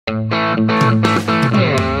Ben.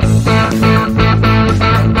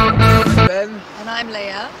 And I'm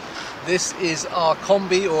Leah. This is our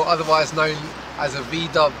Kombi, or otherwise known as a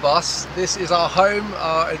VW bus. This is our home,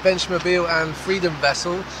 our adventure-mobile and freedom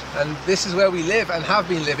vessel, and this is where we live and have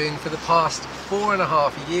been living for the past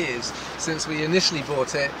 4.5 years since we initially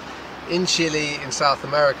bought it in Chile in South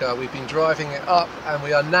America. We've been driving it up and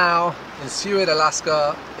we are now in Seward,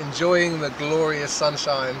 Alaska, enjoying the glorious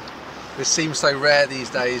sunshine, which seems so rare these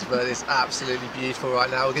days, but it's absolutely beautiful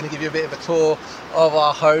right now. We're going to give you a bit of a tour of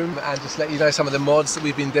our home and just let you know some of the mods that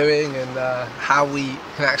we've been doing and how we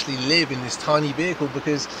can actually live in this tiny vehicle,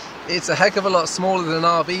 because it's a heck of a lot smaller than an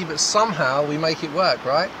RV, but somehow we make it work,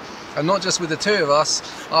 right? And not just with the two of us.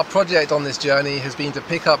 Our project on this journey has been to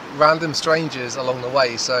pick up random strangers along the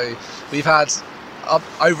way. So we've had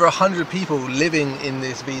over 100 people living in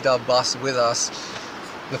this VW bus with us.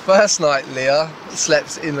 The first night, Leah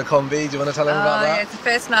slept in the Kombi. Do you want to tell them about that? Yeah, the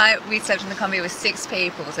first night we slept in the Kombi with 6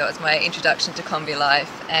 people, so it was my introduction to Kombi life,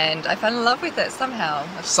 and I fell in love with it somehow.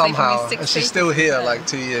 Somehow, and she's still here like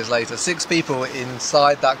 2 years later. 6 people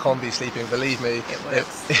inside that Kombi sleeping. Believe me,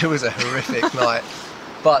 it was a horrific night.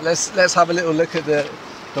 But let's have a little look at the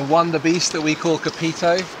wonder beast that we call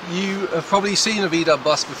Capito. You have probably seen a VW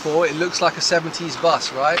bus before. It looks like a 70s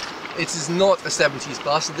bus, right? It is not a 70s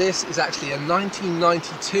bus. This is actually a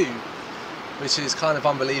 1992, which is kind of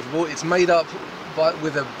unbelievable. It's made up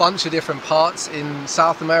with a bunch of different parts. In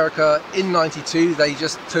South America in 92, they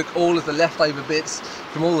just took all of the leftover bits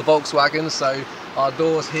from all the Volkswagens. So our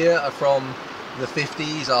doors here are from the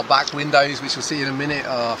 50s. Our back windows, which you'll see in a minute,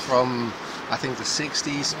 are from, I think, the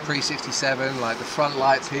 60s, pre-67. Like the front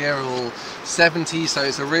lights here are all 70s, so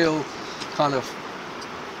it's a real kind of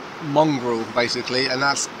mongrel basically, and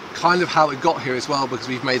that's kind of how it got here as well, because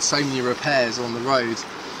we've made so many repairs on the road.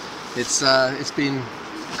 It's been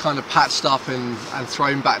kind of patched up and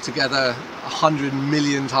thrown back together 100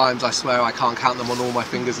 million times. I swear I can't count them on all my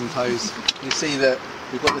fingers and toes. You see that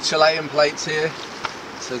we've got the Chilean plates here,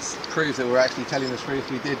 so it's proof that we're actually telling the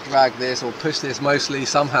truth. We did drag this or push this mostly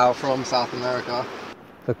somehow from South America.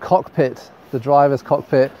 The cockpit, the driver's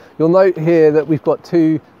cockpit, you'll note here that we've got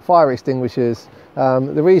 2 fire extinguishers.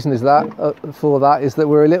 The reason is for that is that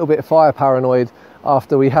we're a little bit fire paranoid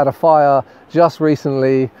after we had a fire just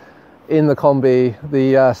recently in the Kombi.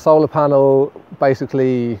 The solar panel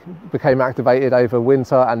basically became activated over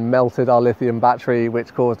winter and melted our lithium battery,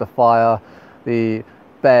 which caused a fire. The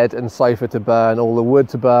bed and sofa to burn, all the wood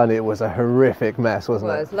to burn. It was a horrific mess,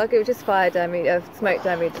 wasn't it? Luckily it was just fire damage, smoke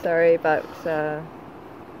damage, sorry, but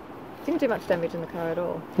didn't do much damage in the car at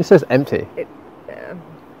all. It says empty.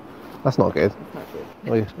 That's not good. That's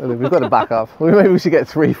not good. We've got to back up. Maybe we should get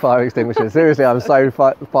 3 fire extinguishers. Seriously, I'm so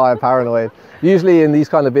fire paranoid. Usually in these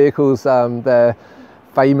kind of vehicles, they're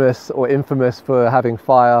famous or infamous for having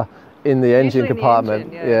fire in the engine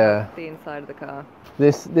compartment. Yeah, the inside of the car.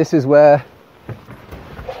 This is where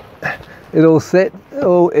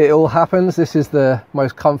it all happens. This is the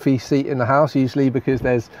most comfy seat in the house, usually, because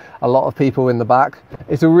there's a lot of people in the back.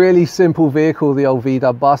 It's a really simple vehicle, the old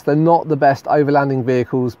VW bus. They're not the best overlanding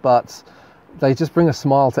vehicles, but they just bring a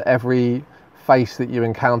smile to every face that you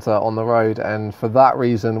encounter on the road, and for that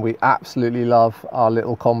reason we absolutely love our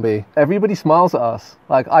little Kombi. Everybody smiles at us.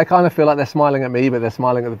 Like, I kind of feel like they're smiling at me, but they're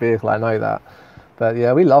smiling at the vehicle. I know that. But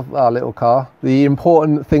yeah, we love our little car. The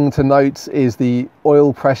important thing to note is the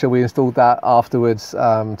oil pressure. We installed that afterwards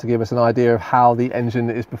to give us an idea of how the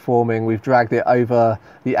engine is performing. We've dragged it over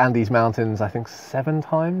the Andes Mountains, I think 7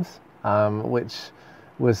 times, which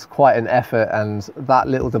was quite an effort. And that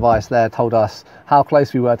little device there told us how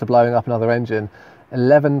close we were to blowing up another engine.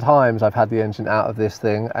 11 times I've had the engine out of this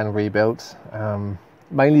thing and rebuilt,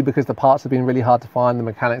 mainly because the parts have been really hard to find. The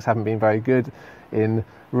mechanics haven't been very good in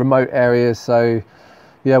remote areas, so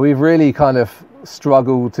yeah, we've really kind of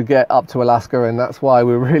struggled to get up to Alaska, and that's why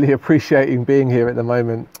we're really appreciating being here at the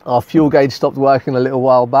moment. Our fuel gauge stopped working a little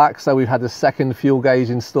while back, so we've had a second fuel gauge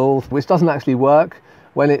installed, which doesn't actually work.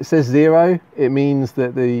 When it says 0, it means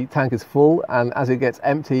that the tank is full, and as it gets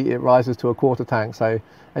empty it rises to a quarter tank. So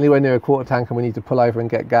anywhere near a quarter tank and we need to pull over and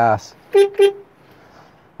get gas.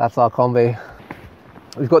 That's our Kombi.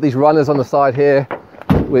 We've got these runners on the side here,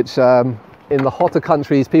 which in the hotter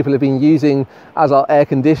countries people have been using as our air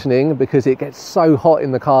conditioning, because it gets so hot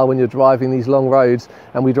in the car when you're driving these long roads,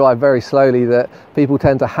 and we drive very slowly, that people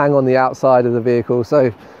tend to hang on the outside of the vehicle.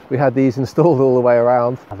 So we had these installed all the way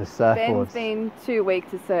around. Ben's been too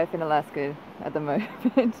weak to surf in Alaska at the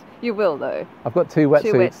moment. You will though. I've got 2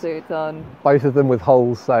 wetsuits. 2 wetsuits on. Both of them with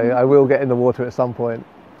holes, so I will get in the water at some point.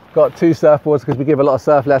 Got 2 surfboards because we give a lot of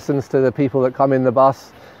surf lessons to the people that come in the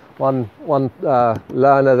bus. One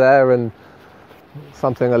learner there, and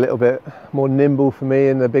something a little bit more nimble for me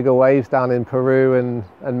in the bigger waves down in Peru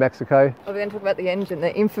and Mexico. Are we going to talk about the engine,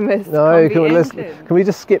 the infamous No, Kombi engine? Can we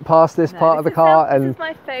just skip past this part of the car? This is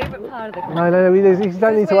my favourite part of the car. No, you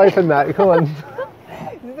don't need to open that. Come on.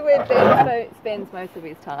 This is where Ben spends most of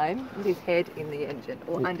his time, with his head in the engine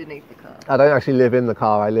or underneath the car. I don't actually live in the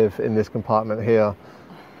car, I live in this compartment here,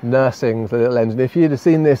 nursing the little engine. If you'd have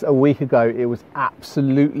seen this a week ago, it was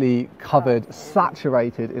absolutely covered,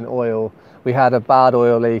 saturated in oil. We had a bad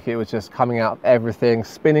oil leak, it was just coming out of everything,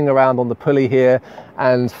 spinning around on the pulley here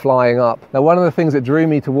and flying up. Now, one of the things that drew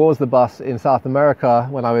me towards the bus in South America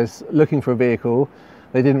when I was looking for a vehicle,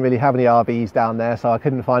 they didn't really have any RVs down there, so I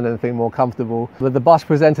couldn't find anything more comfortable. But the bus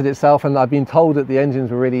presented itself, and I've been told that the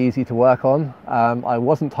engines were really easy to work on. I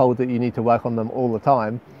wasn't told that you need to work on them all the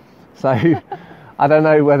time. So I don't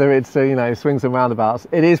know whether it's, swings and roundabouts.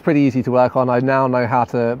 It is pretty easy to work on. I now know how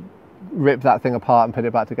to rip that thing apart and put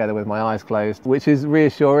it back together with my eyes closed, which is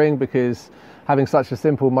reassuring because having such a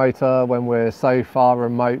simple motor when we're so far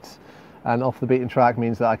remote and off the beaten track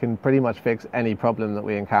means that I can pretty much fix any problem that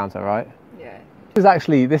we encounter, right? Yeah.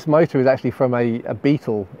 This motor is actually from a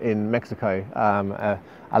Beetle in Mexico,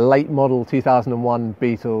 a late model 2001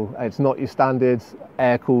 Beetle. It's not your standard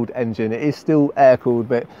air-cooled engine. It is still air-cooled,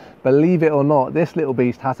 but believe it or not, this little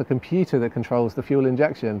beast has a computer that controls the fuel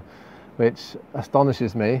injection, which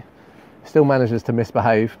astonishes me. Still manages to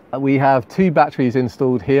misbehave. We have 2 batteries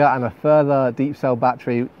installed here and a further deep cell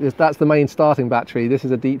battery. That's the main starting battery. This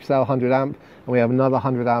is a deep cell 100 amp, and we have another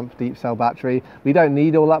 100 amp deep cell battery. We don't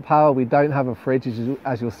need all that power. We don't have a fridge,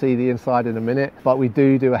 as you'll see the inside in a minute, but we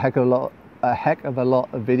do a heck of a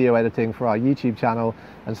lot of video editing for our YouTube channel,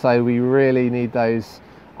 and so we really need those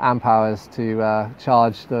amp hours to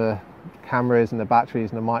charge the cameras and the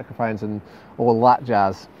batteries and the microphones and all that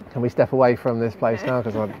jazz. Can we step away from this place now?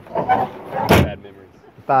 Because bad memories.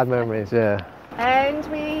 Bad memories, yeah. And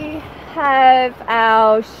we have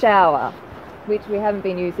our shower, which we haven't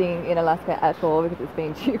been using in Alaska at all because it's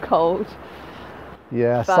been too cold.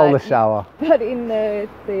 Yeah, solar shower. But in the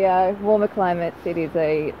warmer climates, it is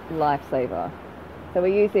a lifesaver. So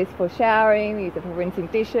we use this for showering, we use it for rinsing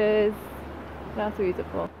dishes. What else do we use it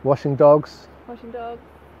for? Washing dogs. Washing dogs.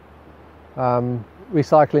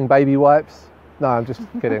 Recycling baby wipes. No, I'm just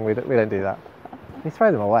kidding. We don't do that. You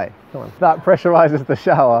throw them away. Come on. That pressurizes the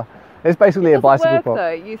shower. It's basically a bicycle pump.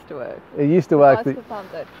 It used to work. It used to work.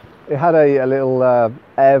 It had a little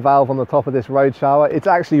air valve on the top of this road shower. It's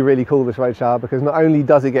actually really cool, this road shower, because not only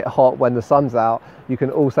does it get hot when the sun's out, you can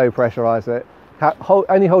also pressurize it.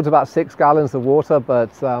 Only holds about 6 gallons of water,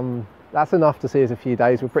 but that's enough to see us a few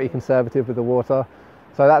days. We're pretty conservative with the water.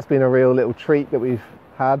 So that's been a real little treat that we've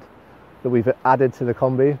had, that we've added to the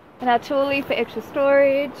Kombi. And our trolley for extra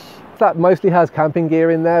storage. That mostly has camping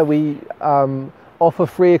gear in there. We offer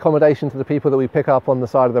free accommodation to the people that we pick up on the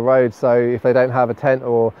side of the road. So if they don't have a tent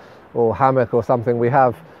or hammock or something, we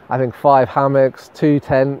have, I think, 5 hammocks, 2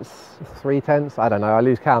 tents, 3 tents. I don't know, I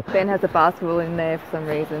lose count. Ben has a basketball in there for some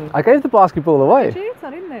reason. I gave the basketball away. Did you? It's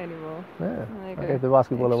not in there anymore. Yeah, I gave the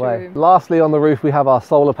basketball away. Room. Lastly, on the roof, we have our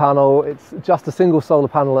solar panel. It's just a single solar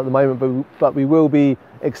panel at the moment, but we will be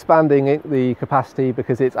expanding the capacity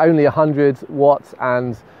because it's only 100 watts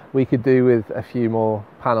and we could do with a few more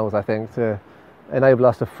panels, I think, to enable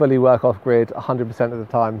us to fully work off grid 100% of the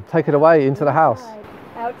time. Take it away into the house.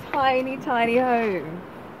 Our tiny, tiny home.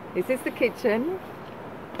 This is the kitchen,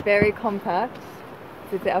 very compact.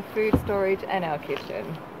 This is our food storage and our kitchen.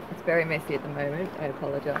 It's very messy at the moment, I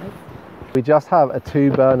apologise. We just have a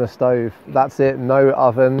 2-burner stove. That's it, no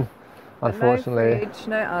oven, unfortunately. No fridge,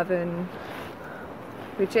 no oven.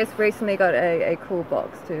 We just recently got a cool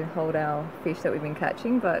box to hold our fish that we've been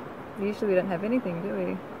catching, but usually we don't have anything, do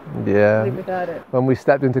we? Yeah. Live without it. When we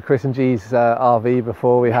stepped into Chris and G's RV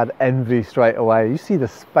before, we had envy straight away. You see the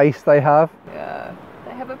space they have? Yeah.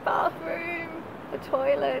 They have a bathroom, a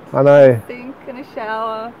toilet, I know. a sink and a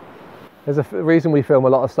shower. There's a reason we film a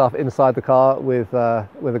lot of stuff inside the car with a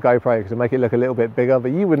GoPro, to make it look a little bit bigger,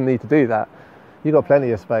 but you wouldn't need to do that. You've got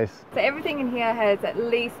plenty of space. So everything in here has at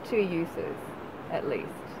least 2 uses, at least.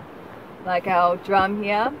 Like our drum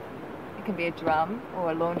here, it can be a drum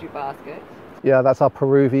or a laundry basket. Yeah, that's our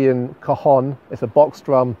Peruvian cajon. It's a box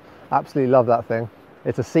drum. Absolutely love that thing.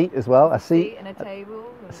 It's a seat as well. A seat and a table.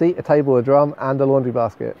 A seat, a table, a drum, and a laundry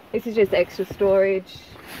basket. This is just extra storage.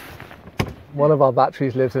 One of our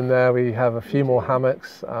batteries lives in there. We have a few more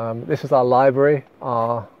hammocks. This is our library.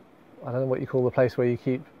 I don't know what you call the place where you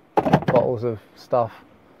keep bottles of stuff.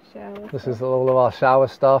 This is all of our shower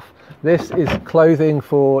stuff. This is clothing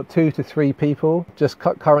for 2 to 3 people. Just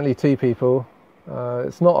currently 2 people.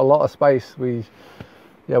 It's not a lot of space. We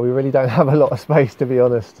Yeah, we really don't have a lot of space, to be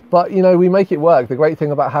honest. But, you know, we make it work. The great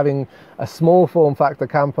thing about having a small form factor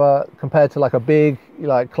camper compared to like a big,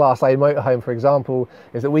 like Class A motorhome, for example,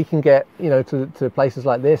 is that we can get, you know, to places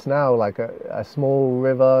like this now, like a small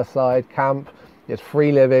riverside camp. It's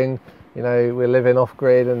free living, you know, we're living off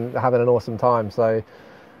grid and having an awesome time. So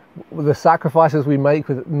the sacrifices we make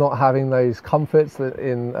with not having those comforts that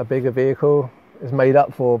in a bigger vehicle is made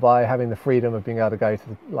up for by having the freedom of being able to go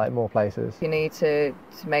to like more places. You need to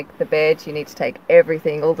make the bed, you need to take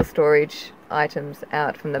everything, all the storage items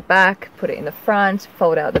out from the back, put it in the front,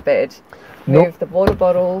 fold out the bed, move the water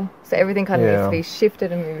bottle, so everything kind of needs to be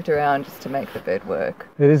shifted and moved around just to make the bed work.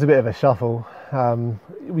 It is a bit of a shuffle.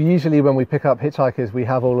 We usually, when we pick up hitchhikers, we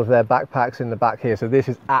have all of their backpacks in the back here, so this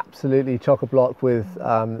is absolutely chock-a-block with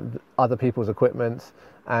other people's equipment.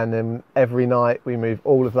 And then every night we move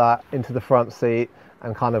all of that into the front seat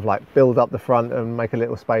and kind of like build up the front and make a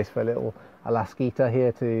little space for a little Alasca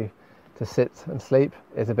here to sit and sleep.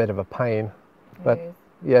 Is a bit of a pain, but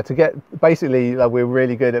yeah, to get basically like we're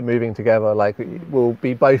really good at moving together. Like we'll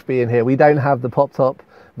both be in here. We don't have the pop top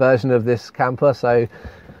version of this camper, so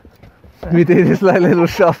we do this like little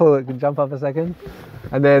shuffle. I can jump up a second,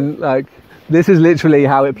 and then like. This is literally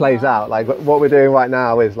how it plays out. Like what we're doing right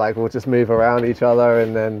now is like we'll just move around each other,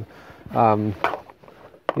 and then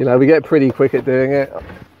you know, we get pretty quick at doing it.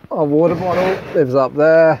 Our water bottle lives up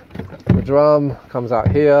there, the drum comes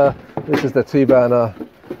out here. This is the 2-burner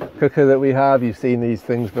cooker that we have. You've seen these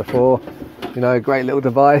things before, you know, great little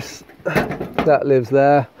device that lives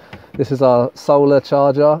there. This is our solar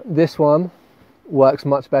charger. This one works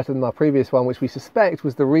much better than our previous one, which we suspect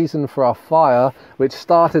was the reason for our fire, which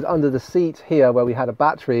started under the seat here where we had a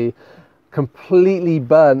battery, completely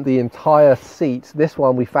burnt the entire seat. This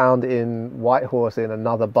one we found in Whitehorse in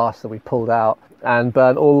another bus that we pulled out, and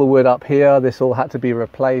burnt all the wood up here. This all had to be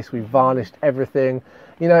replaced. We varnished everything.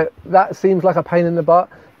 You know, that seems like a pain in the butt.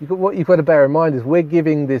 What you've got to bear in mind is we're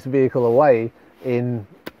giving this vehicle away in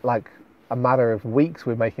like a matter of weeks.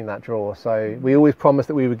 We're making that draw, so we always promised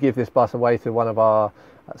that we would give this bus away to one of our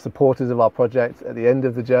supporters of our project at the end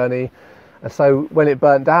of the journey. And so when it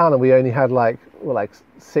burnt down and we only had like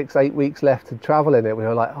 6-8 weeks left to travel in it, we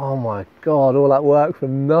were like, oh my god, all that work for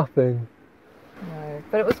nothing. No,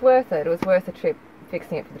 but it was worth it. It was worth the trip,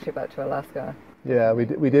 fixing it for the trip out to Alaska. Yeah,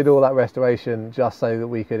 we did all that restoration just so that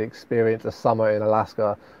we could experience a summer in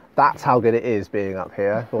Alaska. That's how good it is being up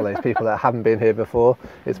here. For all those people that haven't been here before,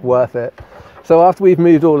 it's worth it. So after we've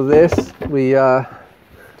moved all of this, we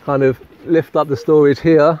kind of lift up the storage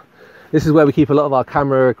here. This is where we keep a lot of our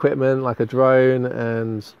camera equipment, like a drone,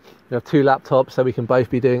 and we have 2 laptops so we can both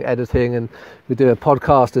be doing editing, and we do a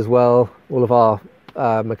podcast as well. All of our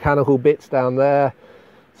mechanical bits down there,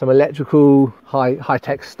 some electrical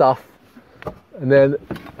high-tech stuff, and then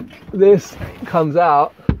this comes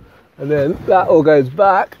out, and then that all goes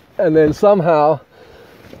back. And then somehow,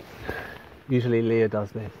 usually Leah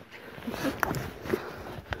does this.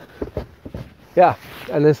 Yeah,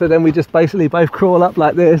 and then so then we just basically both crawl up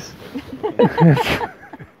like this.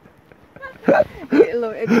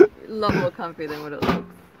 It's a lot more comfy than what it looks.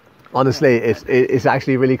 Honestly, it's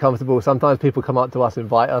actually really comfortable. Sometimes people come up to us,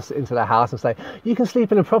 invite us into their house and say, you can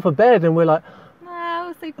sleep in a proper bed, and we're like,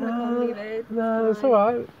 I'll sleep in a comfy bed. No, it's all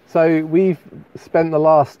right. So we've spent the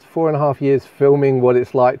last 4.5 years filming what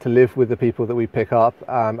it's like to live with the people that we pick up,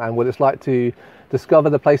 and what it's like to discover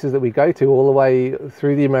the places that we go to all the way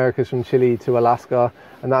through the Americas, from Chile to Alaska.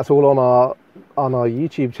 And that's all on our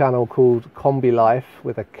YouTube channel called Kombi Life,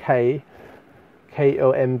 with a K,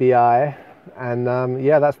 Kombi. And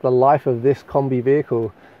yeah, that's the life of this Kombi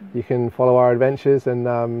vehicle. You can follow our adventures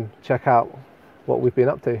and check out what we've been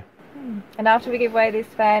up to. And after we give away this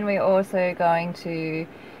van, we're also going to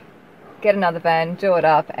get another van, do it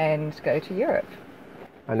up, and go to Europe.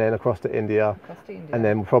 And then across to India. And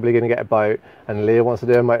then we're probably going to get a boat. And Leah wants to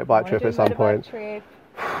do a motorbike trip at some point. Trip.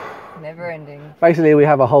 Never ending. Basically, we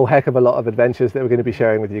have a whole heck of a lot of adventures that we're going to be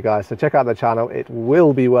sharing with you guys. So check out the channel. It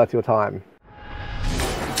will be worth your time.